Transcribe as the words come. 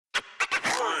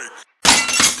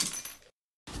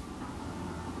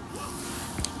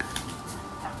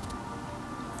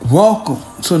Welcome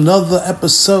to another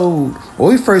episode,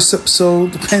 or your first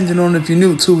episode, depending on if you're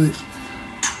new to it,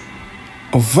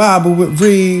 of Vibing with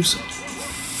Reeves.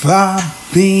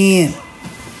 Vibing.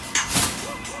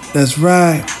 That's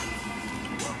right.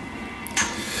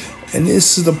 And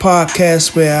this is the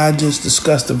podcast where I just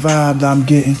discuss the vibe that I'm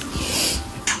getting,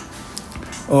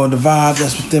 or the vibe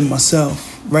that's within myself.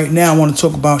 Right now, I want to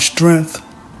talk about strength.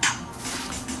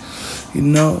 You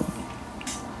know,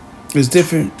 there's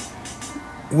different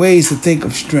ways to think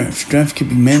of strength. Strength could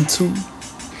be mental,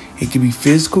 it could be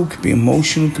physical, it could be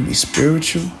emotional, it could be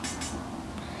spiritual.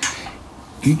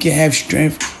 You can have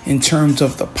strength in terms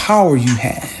of the power you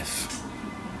have.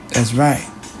 That's right.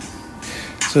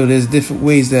 So there's different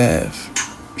ways to have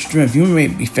strength. You may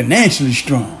be financially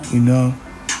strong, you know.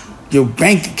 Your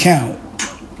bank account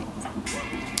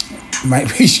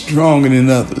might be stronger than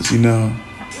others, you know.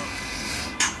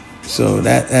 So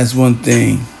that's one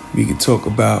thing we can talk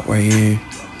about right here.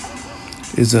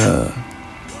 Is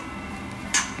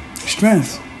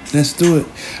strength. Let's do it.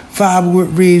 Vibe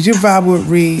with Reeves. You're Vibe with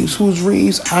Reeves. Who's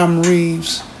Reeves? I'm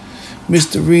Reeves.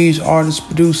 Mr. Reeves, artist,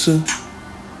 producer.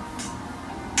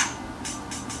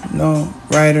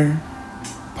 Writer,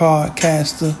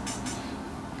 podcaster,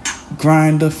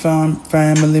 grinder,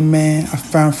 family man. I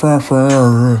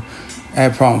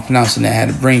had a problem pronouncing that. I had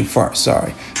a brain fart.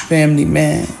 Sorry. Family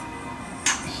man.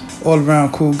 All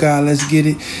around cool guy. Let's get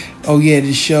it. Oh yeah,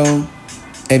 this show.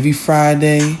 Every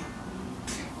Friday,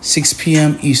 6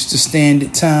 p.m. Eastern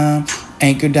Standard Time,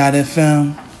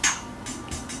 Anchor.fm,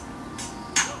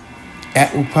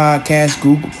 Apple Podcasts,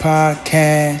 Google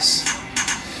Podcasts,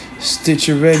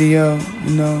 Stitcher Radio,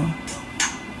 you know,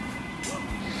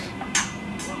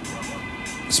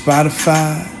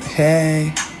 Spotify.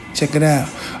 Hey, check it out.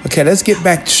 Okay, let's get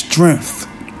back to strength.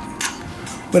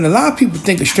 When a lot of people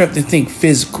think of strength, they think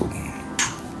physical.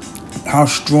 How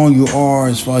strong you are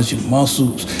as far as your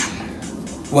muscles.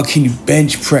 What can you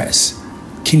bench press?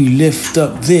 Can you lift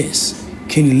up this?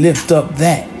 Can you lift up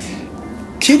that?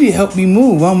 Can you help me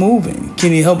move? I'm moving.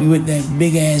 Can you help me with that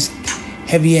big ass,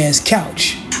 heavy ass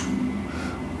couch?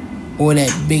 Or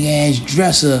that big ass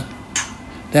dresser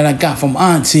that I got from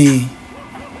Auntie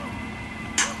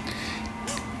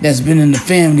that's been in the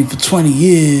family for 20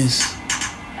 years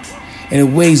and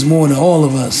it weighs more than all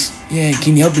of us. Yeah,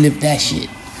 can you help me lift that shit?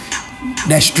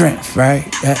 That's strength, right?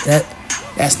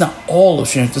 That's not all of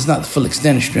strength. That's not the full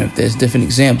extent of strength. There's different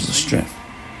examples of strength.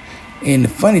 And the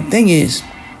funny thing is,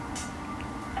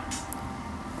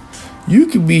 you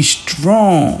can be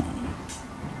strong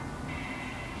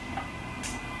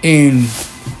in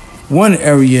one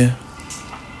area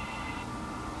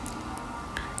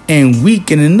and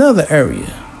weak in another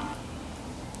area.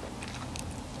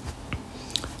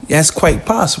 That's quite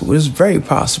possible. It's very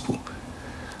possible.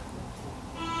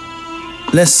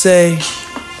 Let's say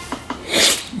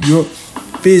you're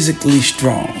physically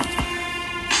strong.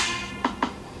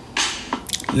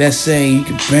 Let's say you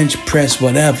can bench press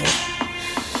whatever.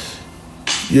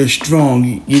 You're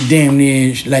strong. You're damn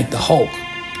near like the Hulk.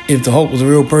 If the Hulk was a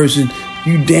real person,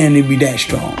 you damn near be that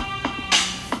strong.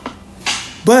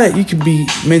 But you can be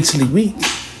mentally weak.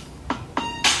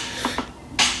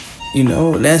 You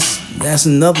know, that's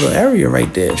another area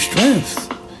right there. Strength.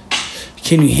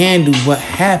 Can you handle what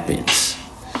happens?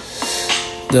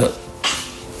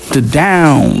 The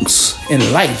downs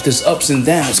in life, there's ups and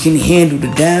downs. Can you handle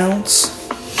the downs?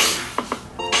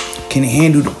 Can you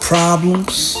handle the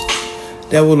problems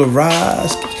that will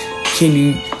arise? Can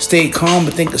you stay calm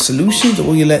and think of solutions, or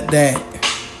will you let that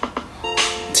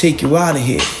take you out of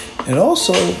here? And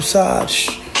also, besides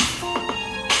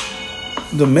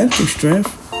the mental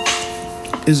strength,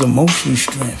 is emotional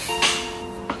strength.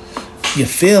 Your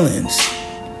feelings.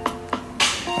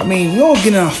 I mean, we all get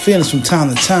in our feelings from time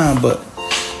to time, but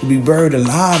to be buried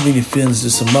alive in your feelings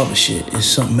is some other shit. It's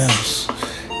something else.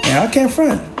 And I can't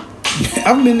front.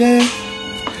 I've been there.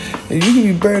 And you can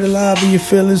be buried alive in your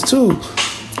feelings too.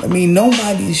 I mean,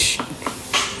 nobody's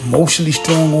emotionally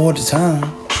strong all the time.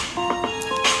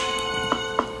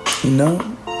 You know?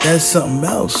 That's something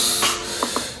else.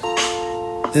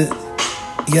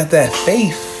 You have to have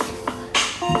faith.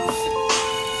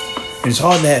 And it's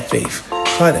hard to have faith.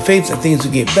 It's hard to have faith that things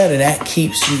will get better. That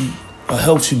keeps you or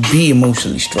helps you be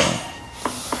emotionally strong.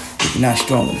 If you're not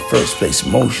strong in the first place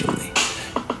emotionally.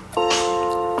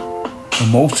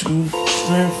 Emotional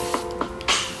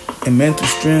strength and mental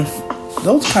strength,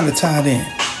 those kind of tied in.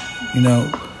 You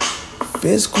know,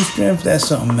 physical strength, that's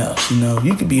something else. You know,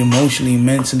 you could be emotionally and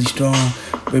mentally strong,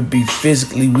 but be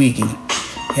physically weak and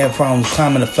have problems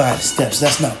climbing the flight of steps.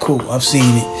 That's not cool. I've seen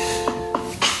it.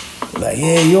 Like,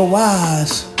 yeah, you're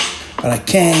wise, but I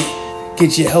can't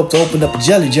get your help to open up a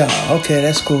jelly jar. Okay,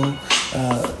 that's cool.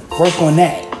 Work on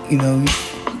that. You know,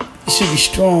 you should be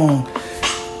strong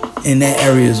in that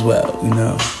area as well. You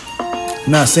know,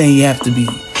 I'm not saying you have to be,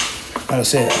 like I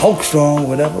said, Hulk strong,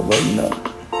 whatever, but you know,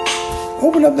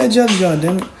 open up that jelly jar,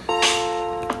 damn it.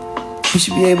 You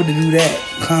should be able to do that.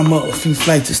 Climb up a few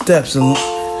flights of steps, and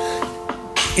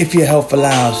if your health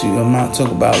allows you. I'm not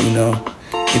talking about, you know,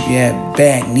 if you have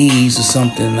bad knees or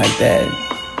something like that.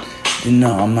 Then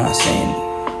no, I'm not saying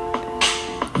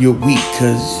you're weak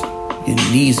because your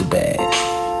knees are bad.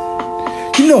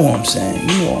 You know what I'm saying.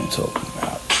 You know what I'm talking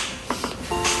about.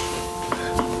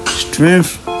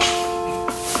 Strength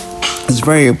is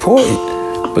very important.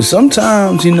 But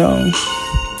sometimes, you know,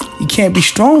 you can't be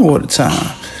strong all the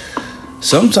time.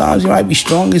 Sometimes you might be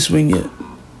strongest when you're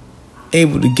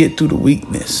able to get through the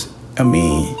weakness. I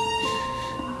mean,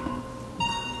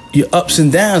 your ups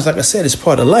and downs, like I said, is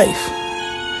part of life.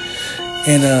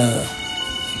 And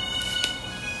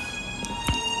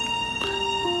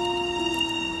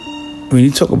when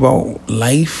you talk about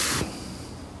life,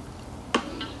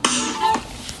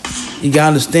 you gotta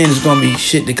understand there's gonna be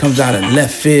shit that comes out of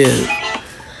left field.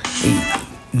 And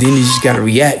then you just gotta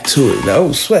react to it. Like,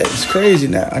 oh, sweat, it's crazy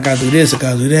now. I gotta do this, I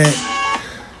gotta do that.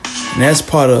 And that's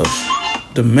part of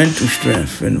the mental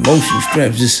strength and emotional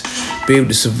strength, just be able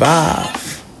to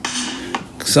survive.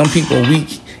 Some people are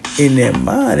weak in their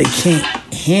mind. They can't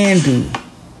handle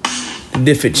the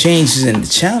different changes and the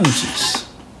challenges.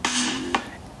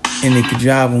 And it could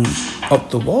drive them up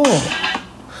the wall.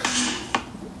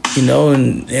 You know,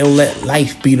 and they'll let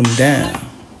life beat them down.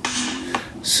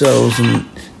 So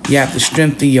you have to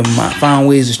strengthen your mind, find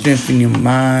ways to strengthen your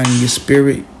mind, your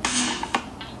spirit,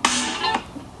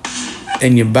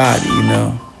 and your body, you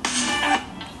know.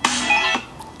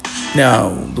 Now,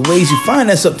 the ways you find,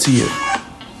 that's up to you.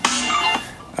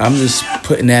 I'm just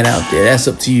putting that out there. That's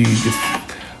up to you. You can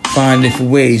find different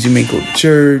ways. You may go to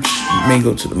church. You may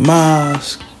go to the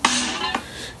mosque.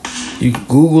 You can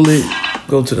Google it.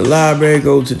 Go to the library.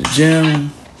 Go to the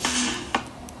gym.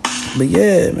 But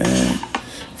yeah, man.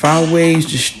 Find ways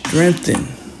to strengthen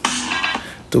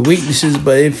the weaknesses.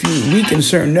 But if you're weak in a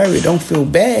certain area, don't feel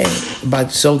bad about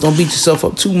yourself. Don't beat yourself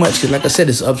up too much. Because like I said,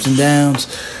 it's ups and downs.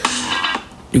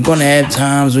 You're going to have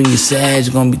times when you're sad. There's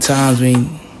going to be times when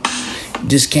you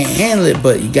just can't handle it.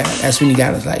 But that's when you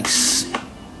got to, like,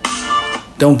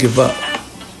 don't give up.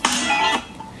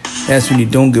 That's when you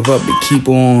don't give up and keep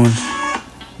on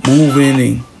moving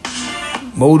and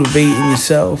motivating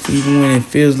yourself. Even when it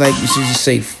feels like you should just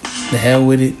say, the hell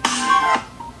with it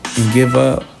and give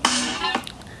up.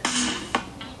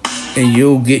 And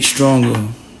you'll get stronger.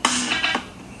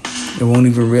 You won't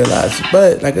even realize it.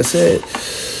 But like I said,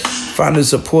 find a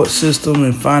support system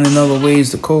and finding other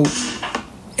ways to cope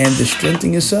and to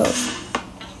strengthen yourself.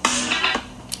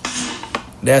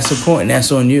 That's important.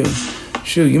 That's on you.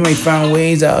 Sure, you may find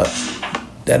ways out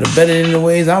that are better than the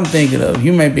ways I'm thinking of.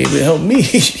 You might be able to help me.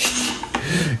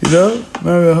 You know?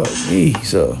 Maybe help me.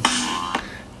 So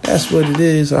that's what it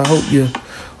is. I hope you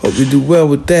do well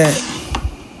with that.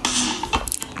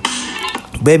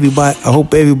 I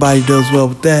hope everybody does well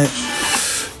with that.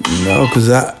 You know, because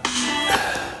I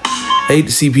hate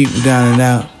to see people down and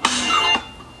out.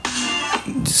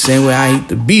 The same way I hate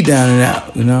to be down and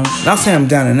out, you know. Not saying I'm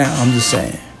down and out, I'm just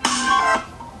saying.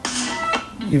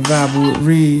 You vibe with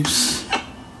Reeves.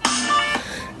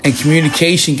 And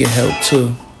communication can help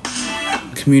too.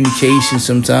 Communication,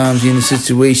 sometimes you're in a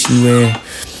situation where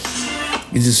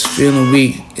you're just feeling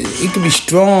weak. It can be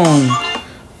strong.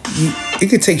 It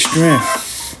could take strength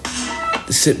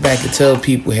to sit back and tell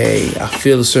people, hey, I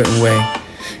feel a certain way.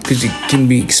 Because you can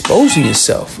be exposing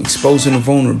yourself, exposing a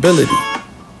vulnerability.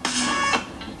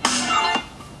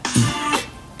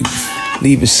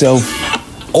 Leave yourself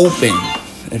open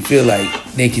and feel like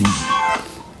they can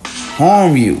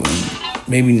harm you and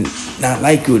maybe not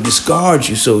like you or discard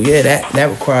you. So yeah, that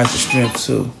requires the strength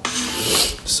too.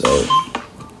 So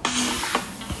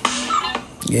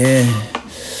yeah,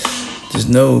 just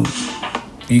know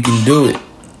you can do it.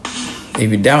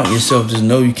 If you doubt yourself, just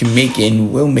know you can make it and you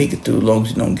will make it through as long as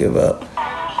you don't give up.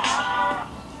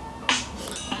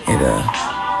 And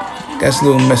that's a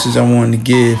little message I wanted to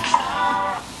give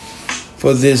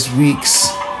for this week's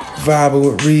Vibing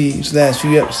with Reeves. Last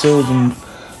few episodes I'm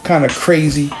kind of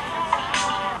crazy,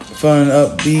 fun,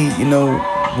 upbeat, you know,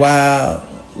 wild,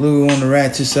 a little on the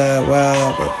ratchet side,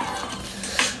 wild, but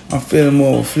I'm feeling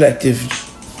more reflective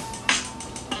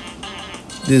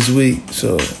this week,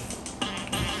 so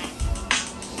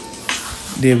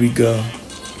there we go.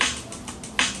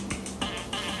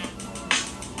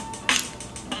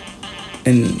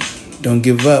 And Don't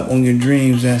give up on your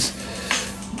dreams. That's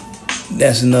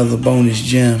another bonus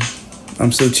gem.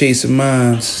 I'm still chasing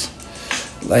mines.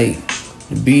 Like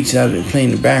the beats I've been playing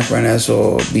in the background, that's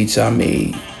all beats I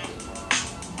made.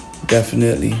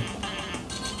 Definitely.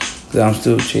 Cause I'm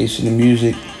still chasing the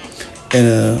music.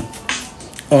 And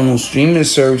on those streaming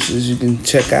services you can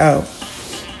check out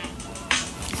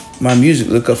my music.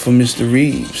 Look up for Mr.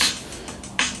 Reeves.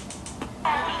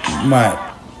 My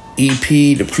EP,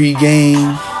 the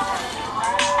pregame.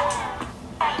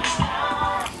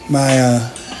 My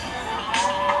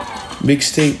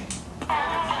mixtape,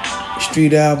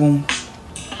 street album.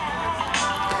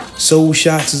 Soul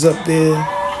Shots is up there.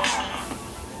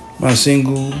 My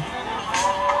single,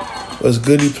 What's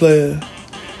Goody Player,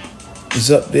 is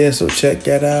up there, so check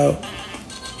that out.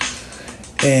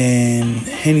 And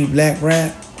Henny Black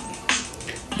Rap,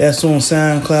 that's on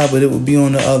SoundCloud, but it will be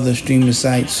on the other streaming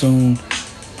sites soon.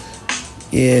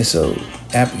 Yeah, so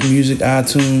Apple Music,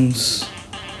 iTunes,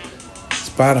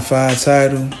 Spotify,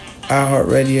 Tidal,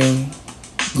 iHeartRadio,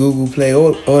 Google Play,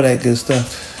 all that good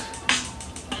stuff.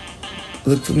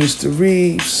 Look for Mr.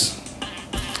 Reeves.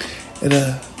 And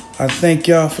I thank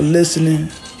y'all for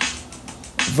listening,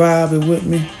 vibing with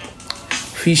me.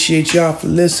 Appreciate y'all for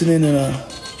listening, and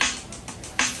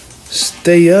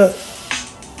stay up,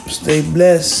 stay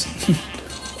blessed.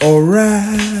 All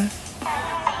right.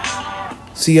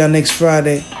 See y'all next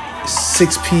Friday,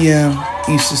 6 p.m.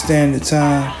 Eastern Standard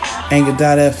Time.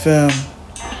 Anchor.fm,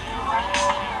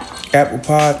 Apple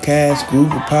Podcasts,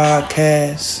 Google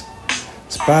Podcasts,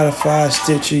 Spotify,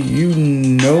 Stitcher.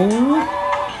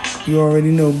 You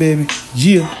already know, baby.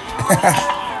 Yeah.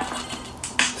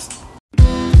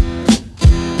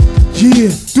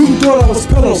 Yeah, dude thought I was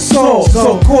pillow soul,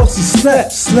 so of course he slept.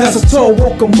 As I told,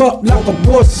 woke him up like a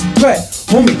voice threat.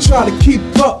 Homie try to keep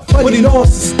up, but he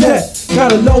lost his step.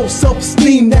 Got a low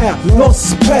self-esteem now,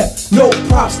 lost his pep. No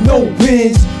props, no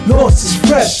wins, lost his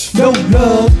fresh. No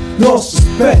love, lost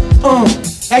respect.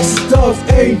 Exes dogs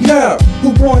every year, who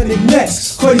wanted it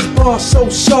next? Cause these bars so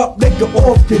sharp, they go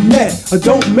off your neck. I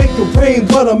don't make it rain,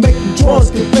 but I make the drawers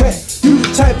get wet. You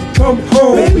the type to come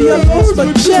home, baby, I lost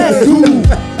my check. Dude,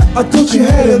 I thought you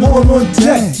had it all on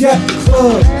deck. Yeah, the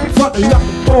club, frontin' like a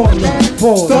baller.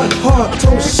 Starting hard,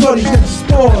 told shorty that you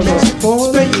spoiler.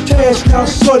 Spend your cash now,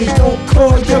 shorty don't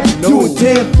call you. You a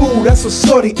damn fool, that's what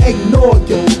shorty ignore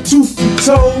you. Truth be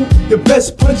told, your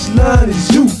best punchline is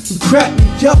you. You crack me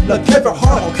up like every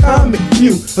hard comic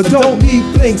view. I don't need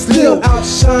bling, still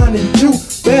outshining you.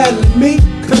 Better than me,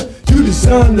 you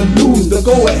designed to lose. Now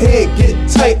go ahead, get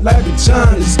tight like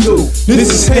vaginas do. This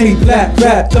is Henny Black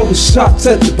Rap, double shots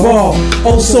at the bar.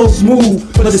 Oh so smooth,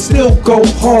 but it still go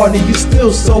hard and you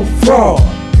still so fraud.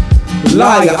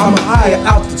 Liar, I'm a higher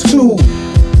altitude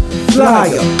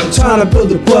flyer. I'm trying to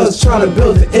build a buzz, trying to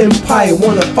build an empire.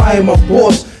 Wanna fire my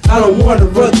boss, I don't wanna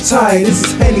retire. This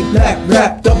is Henny Black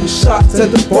Rap, double shots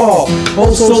at the bar.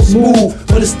 Oh so smooth,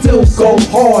 but it still go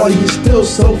hard and you still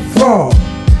so fraud.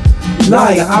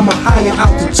 Liar, I'm a higher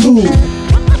altitude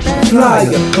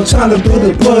flyer. I'm trying to build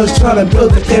a buzz, trying to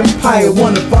build an empire.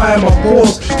 Wanna fire my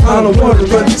boss, I don't wanna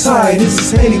retire. This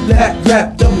is Henny Black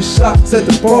Rap, double shots at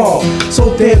the bar.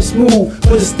 So damn smooth,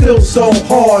 but it's still so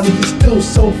hard and you still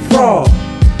so fraud.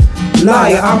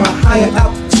 Liar, I'm a higher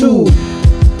altitude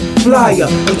flyer.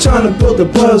 I'm trying to build a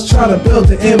buzz, trying to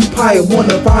build an empire.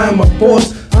 Wanna fire my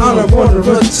boss, I don't wanna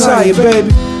retire,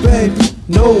 baby, baby.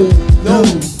 No.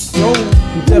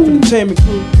 Deaf Entertainment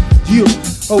Crew, you,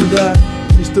 oh that,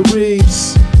 Mr.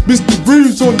 Reeves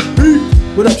on the beat.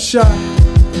 What up, Shy?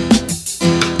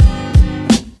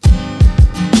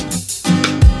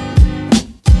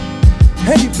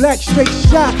 Henny Black straight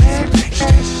shot.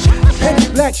 Henny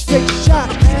Black straight shot.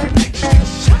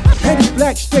 Henny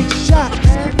Black straight shot.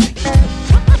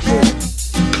 Yeah.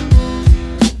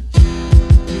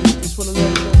 Just wanna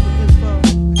let you know the info.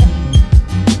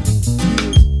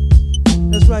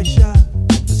 That's right, Shy.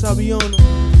 That's how we on them.